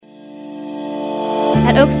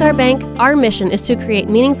At Oakstar Bank, our mission is to create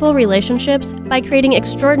meaningful relationships by creating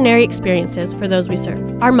extraordinary experiences for those we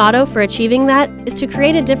serve. Our motto for achieving that is to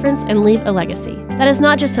create a difference and leave a legacy. That is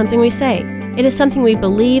not just something we say. It is something we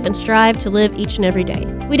believe and strive to live each and every day.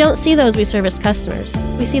 We don't see those we serve as customers.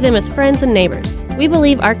 We see them as friends and neighbors. We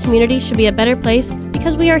believe our community should be a better place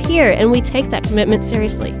because we are here and we take that commitment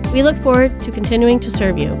seriously. We look forward to continuing to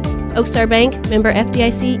serve you. Oakstar Bank, member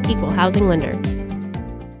FDIC, equal housing lender.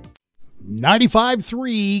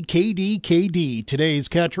 95.3 KDKD, today's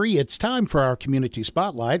country. It's time for our Community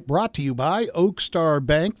Spotlight, brought to you by Oakstar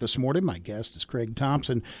Bank. This morning, my guest is Craig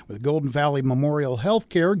Thompson with Golden Valley Memorial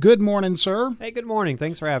Healthcare. Good morning, sir. Hey, good morning.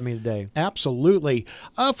 Thanks for having me today. Absolutely.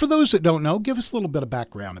 For those that don't know, give us a little bit of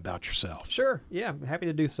background about yourself. Sure. Yeah, happy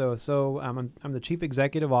to do so. So I'm the Chief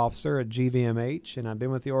Executive Officer at GVMH, and I've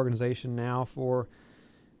been with the organization now for,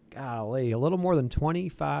 a little more than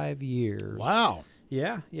 25 years. Wow.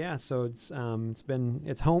 Yeah. So it's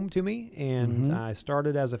home to me, and I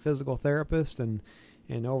started as a physical therapist, and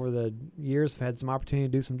over the years I've had some opportunity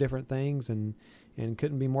to do some different things, and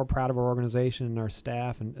couldn't be more proud of our organization and our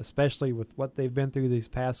staff, and especially with what they've been through these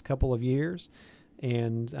past couple of years,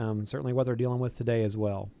 and certainly what they're dealing with today as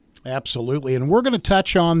well. Absolutely. And we're going to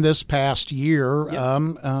touch on this past year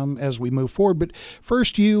as we move forward. But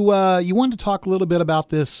first, you wanted to talk a little bit about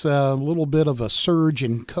this little bit of a surge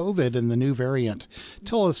in COVID and the new variant.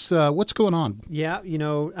 Tell us what's going on. Yeah,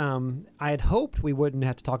 I had hoped we wouldn't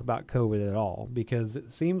have to talk about COVID at all, because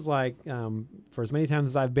it seems like for as many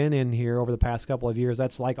times as I've been in here over the past couple of years,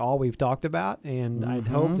 that's like all we've talked about. And I'd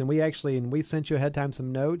hoped, and we sent you ahead of time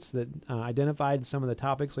some notes that identified some of the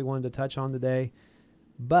topics we wanted to touch on today.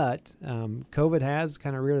 But COVID has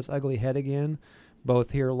kind of reared its ugly head again,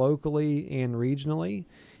 both here locally and regionally.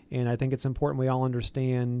 And I think it's important we all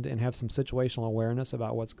understand and have some situational awareness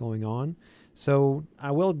about what's going on. So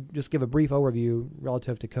I will just give a brief overview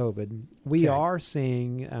relative to COVID. We are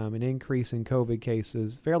seeing an increase in COVID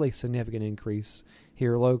cases, fairly significant increase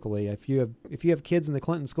here locally. If you have kids in the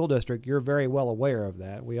Clinton School District, you're very well aware of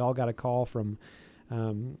that. We all got a call from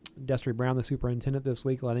Destry Brown, the superintendent, this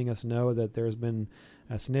week, letting us know that there's been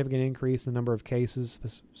a significant increase in the number of cases,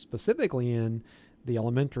 specifically in the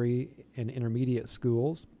elementary and intermediate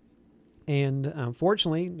schools. And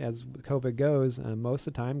fortunately, as COVID goes, most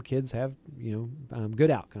of the time kids have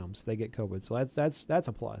good outcomes if they get COVID. So that's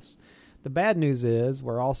a plus. The bad news is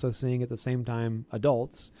we're also seeing at the same time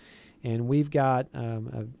adults. And we've got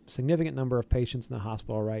a significant number of patients in the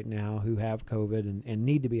hospital right now who have COVID and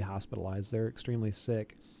need to be hospitalized. They're extremely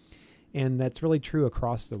sick. And that's really true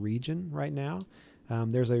across the region right now.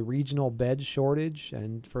 There's a regional bed shortage.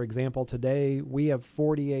 And for example, today we have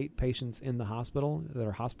 48 patients in the hospital that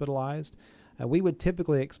are hospitalized. We would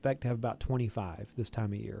typically expect to have about 25 this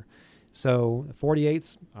time of year. So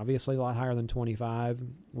 48's obviously a lot higher than 25.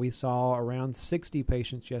 We saw around 60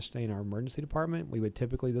 patients yesterday in our emergency department. We would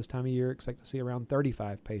typically this time of year expect to see around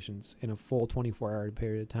 35 patients in a full 24-hour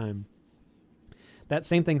period of time. That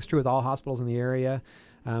same thing's true with all hospitals in the area.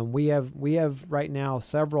 We have right now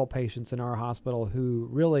several patients in our hospital who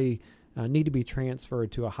really need to be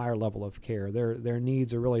transferred to a higher level of care. Their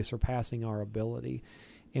needs are really surpassing our ability.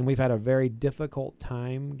 And we've had a very difficult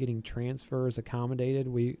time getting transfers accommodated.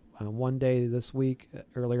 We one day this week,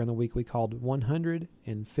 earlier in the week, we called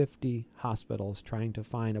 150 hospitals trying to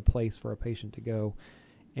find a place for a patient to go,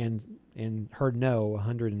 and heard no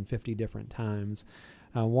 150 different times.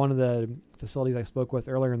 One of the facilities I spoke with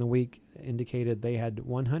earlier in the week indicated they had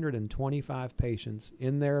 125 patients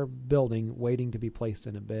in their building waiting to be placed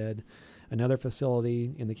in a bed. Another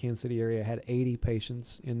facility in the Kansas City area had 80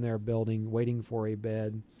 patients in their building waiting for a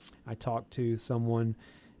bed. I talked to someone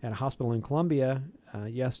at a hospital in Columbia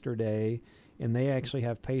yesterday, and they actually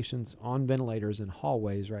have patients on ventilators in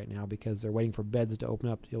hallways right now because they're waiting for beds to open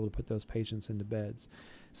up to be able to put those patients into beds.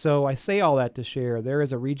 So I say all that to share there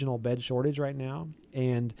is a regional bed shortage right now,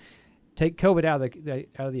 and take COVID out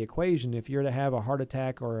of the equation. If you're to have a heart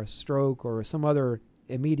attack or a stroke or some other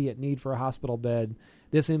immediate need for a hospital bed,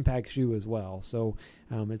 this impacts you as well. So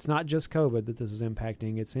it's not just COVID that this is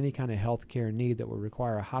impacting. It's any kind of health care need that would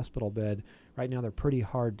require a hospital bed. Right now, they're pretty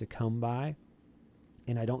hard to come by,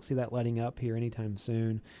 and I don't see that letting up here anytime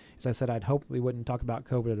soon. As I said, I'd hope we wouldn't talk about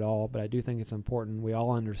COVID at all, but I do think it's important we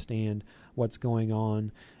all understand what's going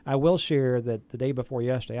on. I will share that the day before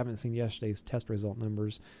yesterday, I haven't seen yesterday's test result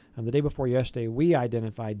numbers. The day before yesterday, we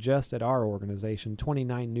identified just at our organization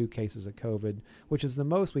 29 new cases of COVID, which is the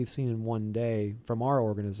most we've seen in one day from our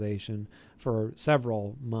organization for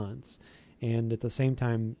several months. And at the same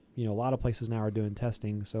time, a lot of places now are doing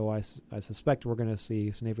testing, so I suspect we're going to see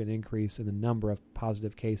a significant increase in the number of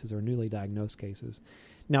positive cases or newly diagnosed cases.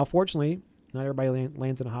 Now, fortunately, Not everybody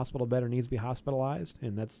lands in a hospital bed or needs to be hospitalized,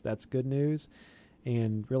 and that's good news.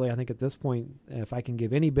 And really, I think at this point, if I can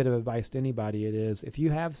give any bit of advice to anybody, it is if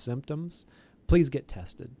you have symptoms, please get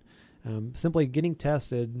tested. Simply getting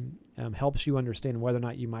tested helps you understand whether or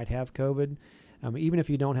not you might have COVID. Even if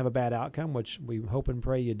you don't have a bad outcome, which we hope and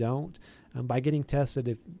pray you don't, by getting tested,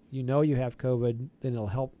 if you know you have COVID, then it'll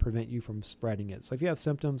help prevent you from spreading it. So if you have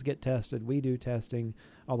symptoms, get tested. We do testing.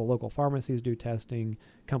 All the local pharmacies do testing.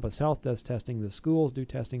 Compass Health does testing. The schools do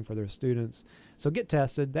testing for their students. So get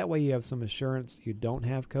tested. That way you have some assurance you don't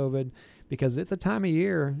have COVID, because it's a time of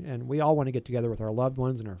year, and we all want to get together with our loved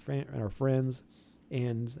ones and our friends,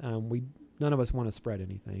 and none of us want to spread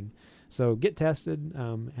anything. So get tested,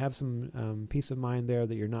 have some peace of mind there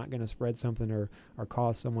that you're not going to spread something or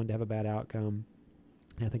cause someone to have a bad outcome.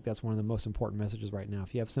 And I think that's one of the most important messages right now.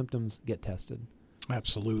 If you have symptoms, get tested.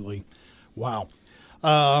 Absolutely. Wow.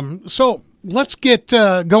 So let's get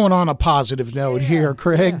going on a positive note here,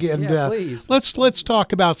 Craig, and please. let's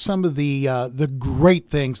talk about some of the great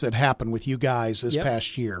things that happened with you guys this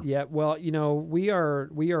past year. Yeah, well, we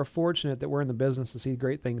are fortunate that we're in the business to see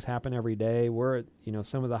great things happen every day. We're at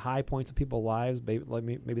some of the high points of people's lives.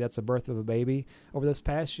 Maybe that's the birth of a baby. Over this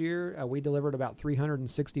past year, we delivered about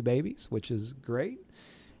 360 babies, which is great.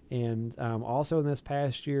 And also in this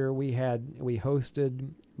past year, we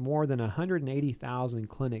hosted more than 180,000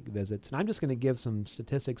 clinic visits. And I'm just going to give some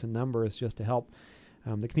statistics and numbers just to help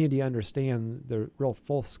the community understand the real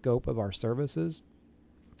full scope of our services.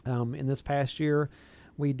 In this past year,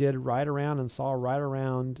 we did right around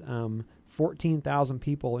 14,000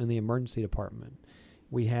 people in the emergency department.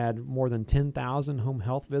 We had more than 10,000 home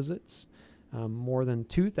health visits. More than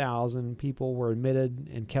 2,000 people were admitted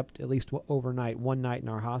and kept at least overnight, one night in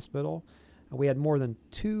our hospital. We had more than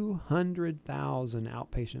 200,000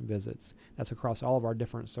 outpatient visits. That's across all of our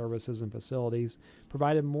different services and facilities.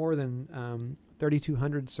 Provided more than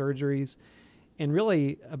 3,200 surgeries. And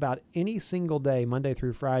really, about any single day, Monday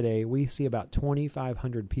through Friday, we see about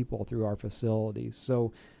 2,500 people through our facilities.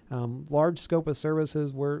 So large scope of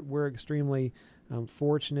services, we're extremely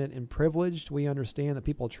fortunate and privileged. We understand that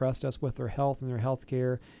people trust us with their health and their health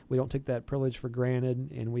care. We don't take that privilege for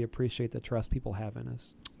granted, and we appreciate the trust people have in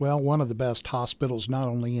us. Well, one of the best hospitals, not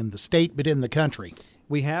only in the state, but in the country.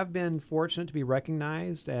 We have been fortunate to be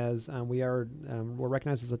recognized as we're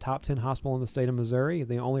recognized as a top 10 hospital in the state of Missouri,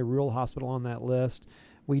 the only rural hospital on that list.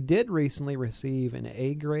 We did recently receive an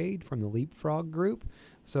A grade from the Leapfrog Group.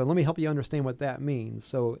 So let me help you understand what that means.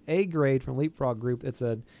 So A grade from Leapfrog Group, it's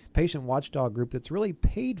a patient watchdog group that's really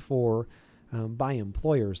paid for by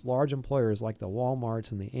employers, large employers like the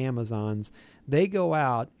Walmarts and the Amazons. They go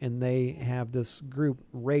out and they have this group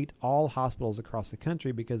rate all hospitals across the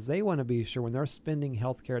country because they want to be sure when they're spending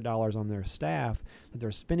healthcare dollars on their staff that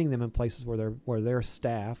they're spending them in places where their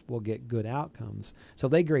staff will get good outcomes. So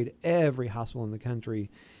they grade every hospital in the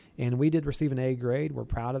country. And we did receive an A grade. We're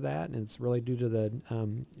proud of that, and it's really due to the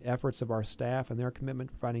efforts of our staff and their commitment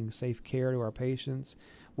to providing safe care to our patients.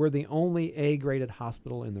 We're the only A-graded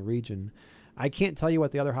hospital in the region. I can't tell you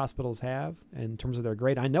what the other hospitals have in terms of their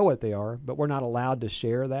grade. I know what they are, but we're not allowed to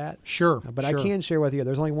share that. Sure. But I can share with you,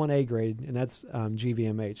 there's only one A grade, and that's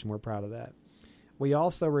GVMH, and we're proud of that. We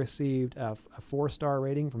also received a 4-star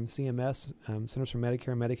rating from CMS, Centers for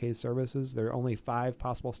Medicare and Medicaid Services. There are only 5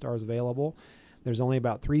 possible stars available. There's only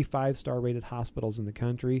about 3 5-star rated hospitals in the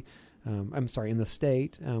country. In the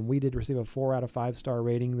state. We did receive a 4 out of 5-star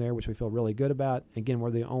rating there, which we feel really good about. Again, we're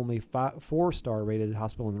the only 4-star rated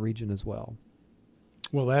hospital in the region as well.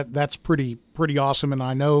 Well, that's pretty awesome, and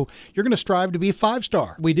I know you're going to strive to be a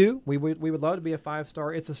 5-star. We do. We would love to be a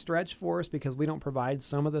 5-star. It's a stretch for us because we don't provide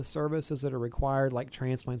some of the services that are required, like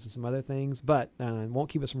transplants and some other things, but it won't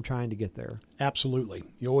keep us from trying to get there. Absolutely.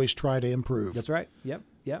 You always try to improve. That's right. Yep.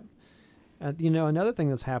 Another thing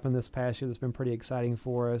that's happened this past year that's been pretty exciting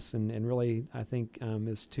for us and really, I think,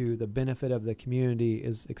 is to the benefit of the community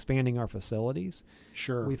is expanding our facilities.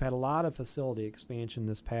 Sure. We've had a lot of facility expansion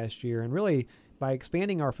this past year, and really, by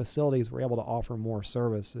expanding our facilities, we're able to offer more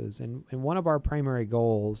services. And one of our primary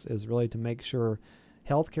goals is really to make sure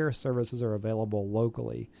healthcare services are available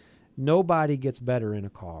locally. Nobody gets better in a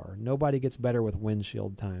car. Nobody gets better with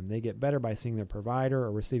windshield time. They get better by seeing their provider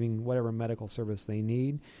or receiving whatever medical service they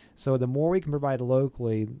need. So the more we can provide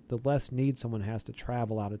locally, the less need someone has to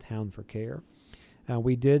travel out of town for care.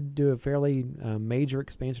 We did do a fairly major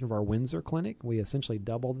expansion of our Windsor clinic. We essentially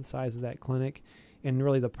doubled the size of that clinic. And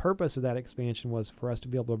really the purpose of that expansion was for us to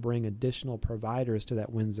be able to bring additional providers to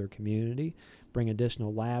that Windsor community, bring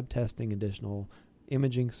additional lab testing, additional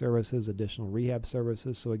imaging services, additional rehab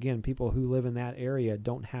services. So again, people who live in that area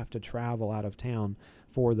don't have to travel out of town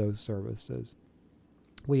for those services.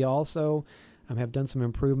 We also have done some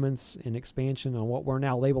improvements and expansion on what we're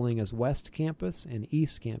now labeling as West Campus and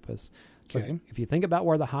East Campus. So if you think about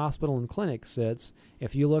where the hospital and clinic sits,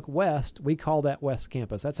 if you look west, we call that West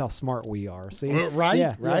Campus. That's how smart we are. See? Right,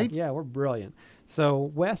 yeah, right. Yeah, we're brilliant. So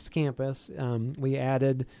West Campus, we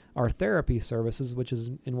added our therapy services, which is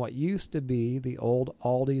in what used to be the old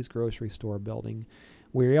Aldi's grocery store building.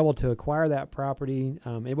 We were able to acquire that property.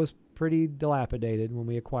 It was pretty dilapidated when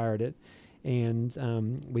we acquired it. And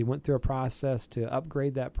we went through a process to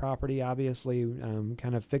upgrade that property, obviously,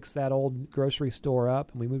 kind of fix that old grocery store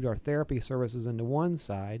up. And we moved our therapy services into one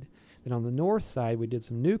side. Then on the north side, we did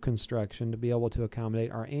some new construction to be able to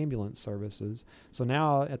accommodate our ambulance services. So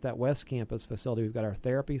now at that West Campus facility, we've got our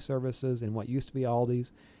therapy services in what used to be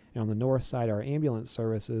Aldi's. And on the north side, our ambulance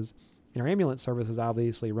services. And our ambulance services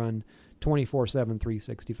obviously run 24/7,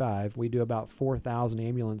 365. We do about 4,000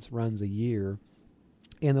 ambulance runs a year.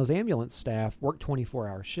 And those ambulance staff work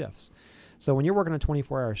 24-hour shifts. So when you're working a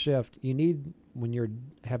 24-hour shift, when you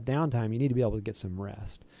have downtime, you need to be able to get some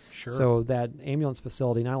rest. Sure. So that ambulance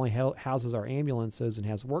facility not only houses our ambulances and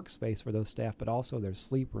has workspace for those staff, but also there's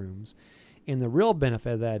sleep rooms. And the real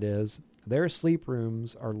benefit of that is their sleep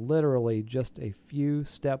rooms are literally just a few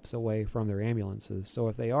steps away from their ambulances. So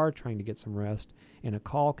if they are trying to get some rest and a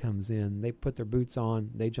call comes in, they put their boots on,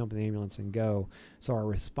 they jump in the ambulance and go. So our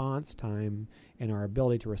response time and our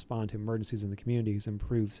ability to respond to emergencies in the community has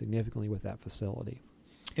improved significantly with that facility.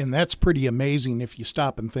 And that's pretty amazing if you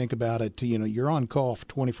stop and think about it. You're on call for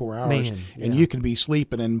 24 hours, and you can be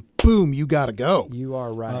sleeping, and boom, you got to go. You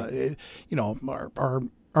are right.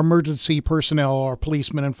 Our emergency personnel, our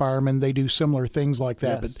policemen and firemen, they do similar things like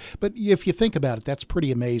that. Yes. But if you think about it, that's pretty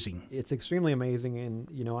amazing. It's extremely amazing. And,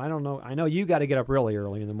 I don't know. I know you got to get up really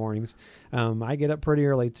early in the mornings. I get up pretty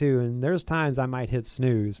early, too. And there's times I might hit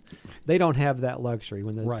snooze. They don't have that luxury.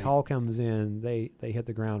 When the call comes in, they hit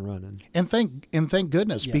the ground running. And thank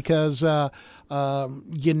goodness, because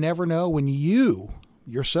you never know when you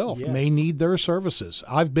yourself may need their services.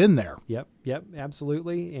 I've been there. Yep,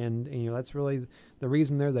 absolutely. And that's really the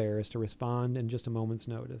reason they're there, is to respond in just a moment's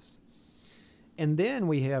notice. And then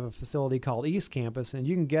we have a facility called East Campus, and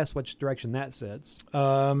you can guess which direction that sits.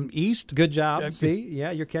 East? Good job. See?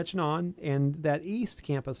 Yeah, you're catching on. And that East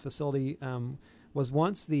Campus facility was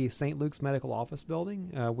once the St. Luke's Medical Office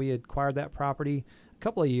Building. We acquired that property a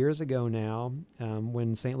couple of years ago now,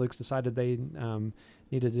 when St. Luke's decided they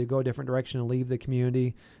needed to go a different direction and leave the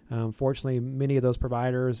community. Fortunately, many of those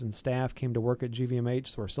providers and staff came to work at GVMH,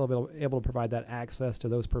 so we're still able to provide that access to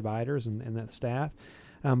those providers and that staff.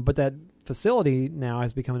 But that facility now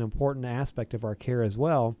has become an important aspect of our care as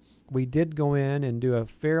well. We did go in and do a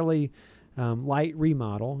fairly light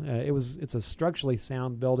remodel. It's a structurally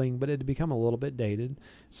sound building, but it had become a little bit dated.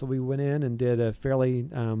 So we went in and did a fairly,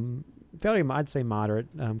 I'd say moderate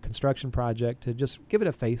construction project to just give it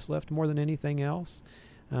a facelift more than anything else.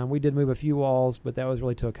 We did move a few walls, but that was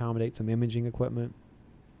really to accommodate some imaging equipment.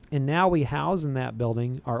 And now we house in that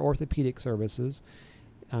building our orthopedic services,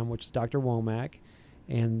 which is Dr. Womack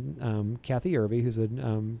and Kathy Irvey, who's a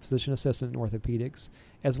physician assistant in orthopedics,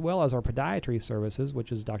 as well as our podiatry services,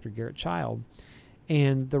 which is Dr. Garrett Child.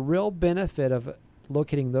 And the real benefit of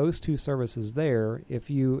locating those two services there, if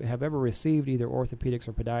you have ever received either orthopedics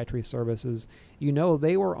or podiatry services,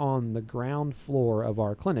 they were on the ground floor of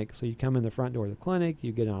our clinic. So you come in the front door of the clinic,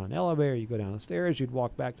 you get on an elevator, you go down the stairs, you'd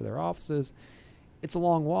walk back to their offices. It's a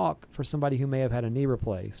long walk for somebody who may have had a knee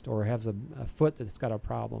replaced or has a foot that's got a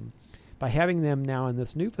problem. By having them now in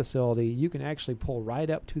this new facility, you can actually pull right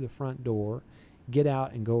up to the front door, get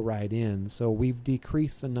out, and go right in. So we've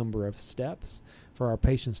decreased the number of steps for our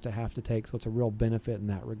patients to have to take, so it's a real benefit in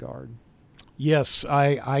that regard. Yes,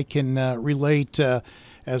 I can relate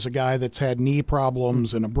as a guy that's had knee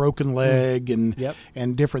problems and a broken leg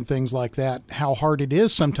and different things like that, how hard it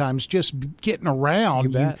is sometimes just getting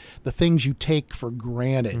around the things you take for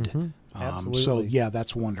granted. Mm-hmm. Absolutely. So,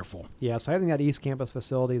 that's wonderful. Yeah, so having that East Campus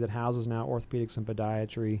facility that houses now orthopedics and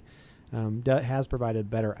podiatry has provided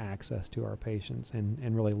better access to our patients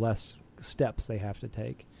and really less steps they have to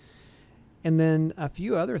take. And then a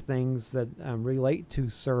few other things that relate to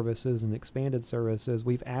services and expanded services.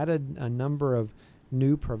 We've added a number of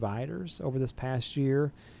new providers over this past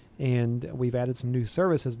year, and we've added some new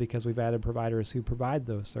services because we've added providers who provide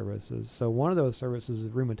those services. So one of those services is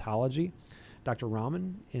rheumatology. Dr.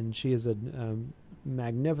 Rahman, and she is a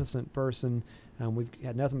magnificent person. We've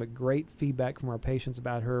had nothing but great feedback from our patients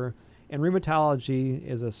about her. And rheumatology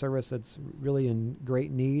is a service that's really in great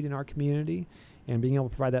need in our community, and being able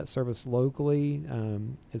to provide that service locally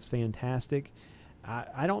is fantastic.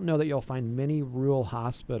 I don't know that you'll find many rural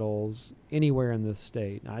hospitals anywhere in this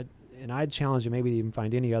state. and I'd challenge you maybe to even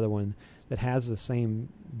find any other one that has the same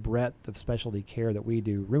breadth of specialty care that we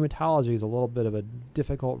do. Rheumatology is a little bit of a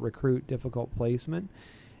difficult recruit, difficult placement,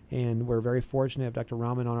 and we're very fortunate to have Dr.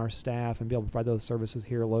 Rahman on our staff and be able to provide those services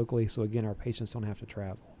here locally, so again, our patients don't have to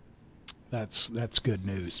travel. That's good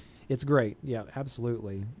news. It's great. Yeah,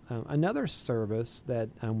 absolutely. Another service that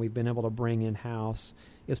we've been able to bring in-house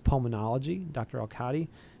is pulmonology. Dr. Al-Khadi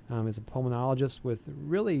is a pulmonologist with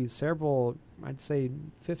really several, I'd say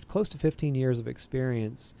close to 15 years of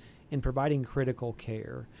experience in providing critical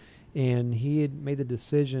care. And he had made the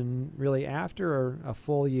decision really after a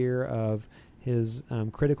full year of his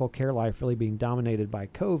critical care life really being dominated by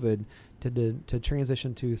COVID to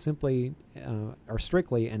transition to simply or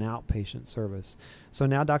strictly an outpatient service. So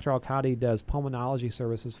now Dr. Al-Khadi does pulmonology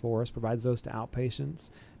services for us, provides those to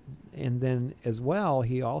outpatients, and then as well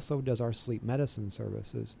he also does our sleep medicine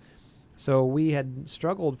services. So we had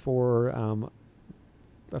struggled for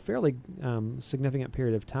a fairly significant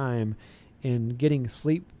period of time in getting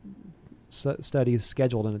sleep studies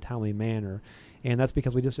scheduled in a timely manner. And that's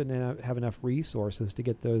because we just didn't have enough resources to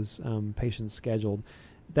get those patients scheduled.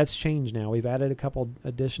 That's changed now. We've added a couple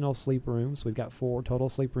additional sleep rooms. We've got 4 total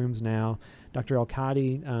sleep rooms now. Dr.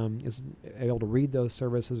 Al-Khadi is able to read those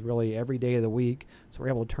services really every day of the week, so we're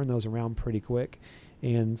able to turn those around pretty quick.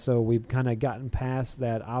 And so we've kind of gotten past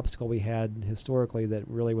that obstacle we had historically that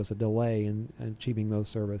really was a delay in achieving those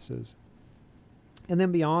services. And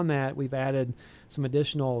then beyond that, we've added some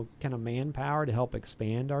additional kind of manpower to help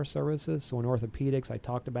expand our services. So in orthopedics, I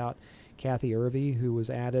talked about Kathy Irvey, who was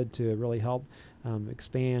added to really help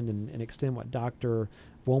expand and extend what Dr.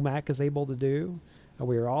 Womack is able to do.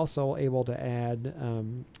 We are also able to add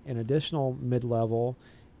an additional mid-level,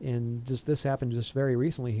 and this happened just very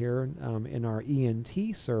recently here in our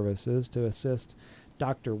ENT services to assist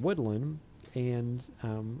Dr. Woodland, and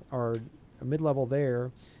our mid-level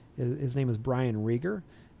there. His name is Brian Rieger.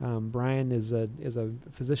 Brian is a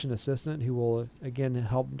physician assistant who will, again,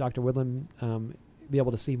 help Dr. Woodland be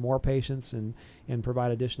able to see more patients and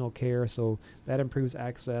provide additional care, so that improves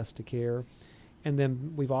access to care. And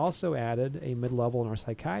then we've also added a mid-level in our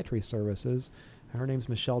psychiatry services. Her name's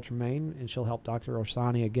Michelle Tremaine, and she'll help Dr.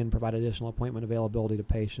 Orsani, again, provide additional appointment availability to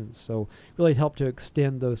patients. So really help to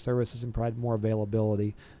extend those services and provide more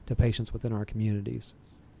availability to patients within our communities.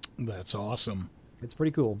 That's awesome. It's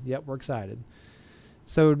pretty cool. Yep, we're excited.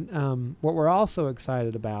 So what we're also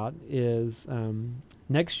excited about is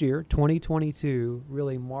next year, 2022,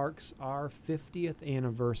 really marks our 50th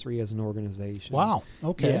anniversary as an organization. Wow.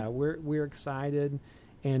 Okay. Yeah, we're excited,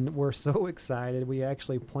 and we're so excited we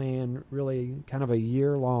actually plan really kind of a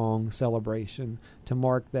year-long celebration to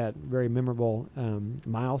mark that very memorable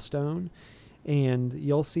milestone. And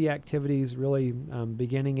you'll see activities really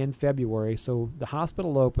beginning in February. So the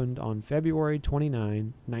hospital opened on February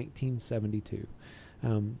 29, 1972.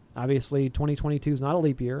 Obviously, 2022 is not a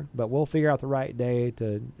leap year, but we'll figure out the right day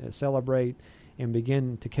to celebrate and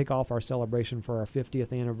begin to kick off our celebration for our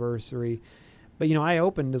 50th anniversary. But, I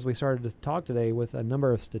opened, as we started to talk today, with a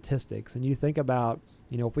number of statistics. And you think about,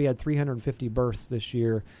 if we had 350 births this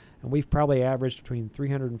year, and we've probably averaged between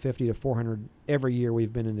 350 to 400 every year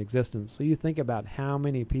we've been in existence. So you think about how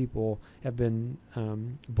many people have been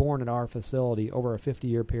born at our facility over a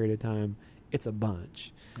 50-year period of time. It's a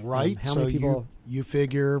bunch. Right. How many people? You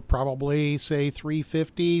figure probably, say,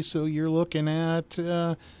 350, so you're looking at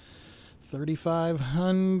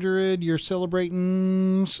 3,500. You're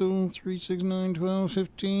celebrating, so 3, 6, 9, 12,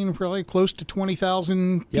 15, probably close to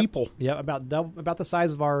 20,000 people. Yeah, about the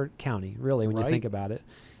size of our county, really, when you think about it.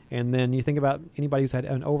 And then you think about anybody who's had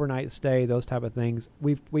an overnight stay, those type of things.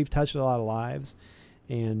 We've touched a lot of lives.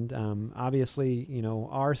 And obviously,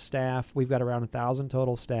 our staff, we've got around 1,000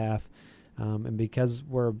 total staff. And because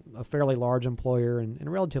we're a fairly large employer and a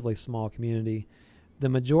relatively small community, the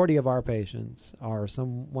majority of our patients are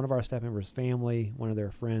one of our staff members' family, one of their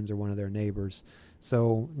friends, or one of their neighbors.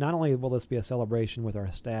 So not only will this be a celebration with our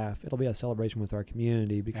staff, it'll be a celebration with our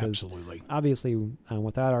community, because Absolutely. Obviously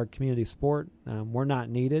without our community support, we're not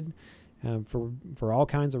needed for all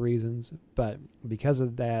kinds of reasons. But because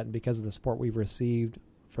of that, because of the support we've received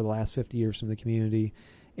for the last 50 years from the community,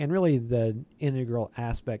 and really the integral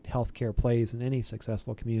aspect healthcare plays in any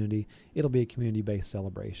successful community, it'll be a community-based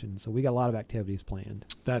celebration. So we got a lot of activities planned.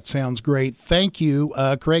 That sounds great. Thank you,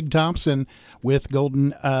 Craig Thompson with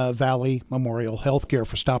Golden Valley Memorial Healthcare,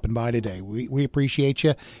 for stopping by today. We appreciate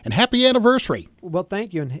you, and happy anniversary. Well,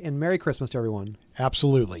 thank you, and Merry Christmas to everyone.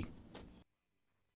 Absolutely.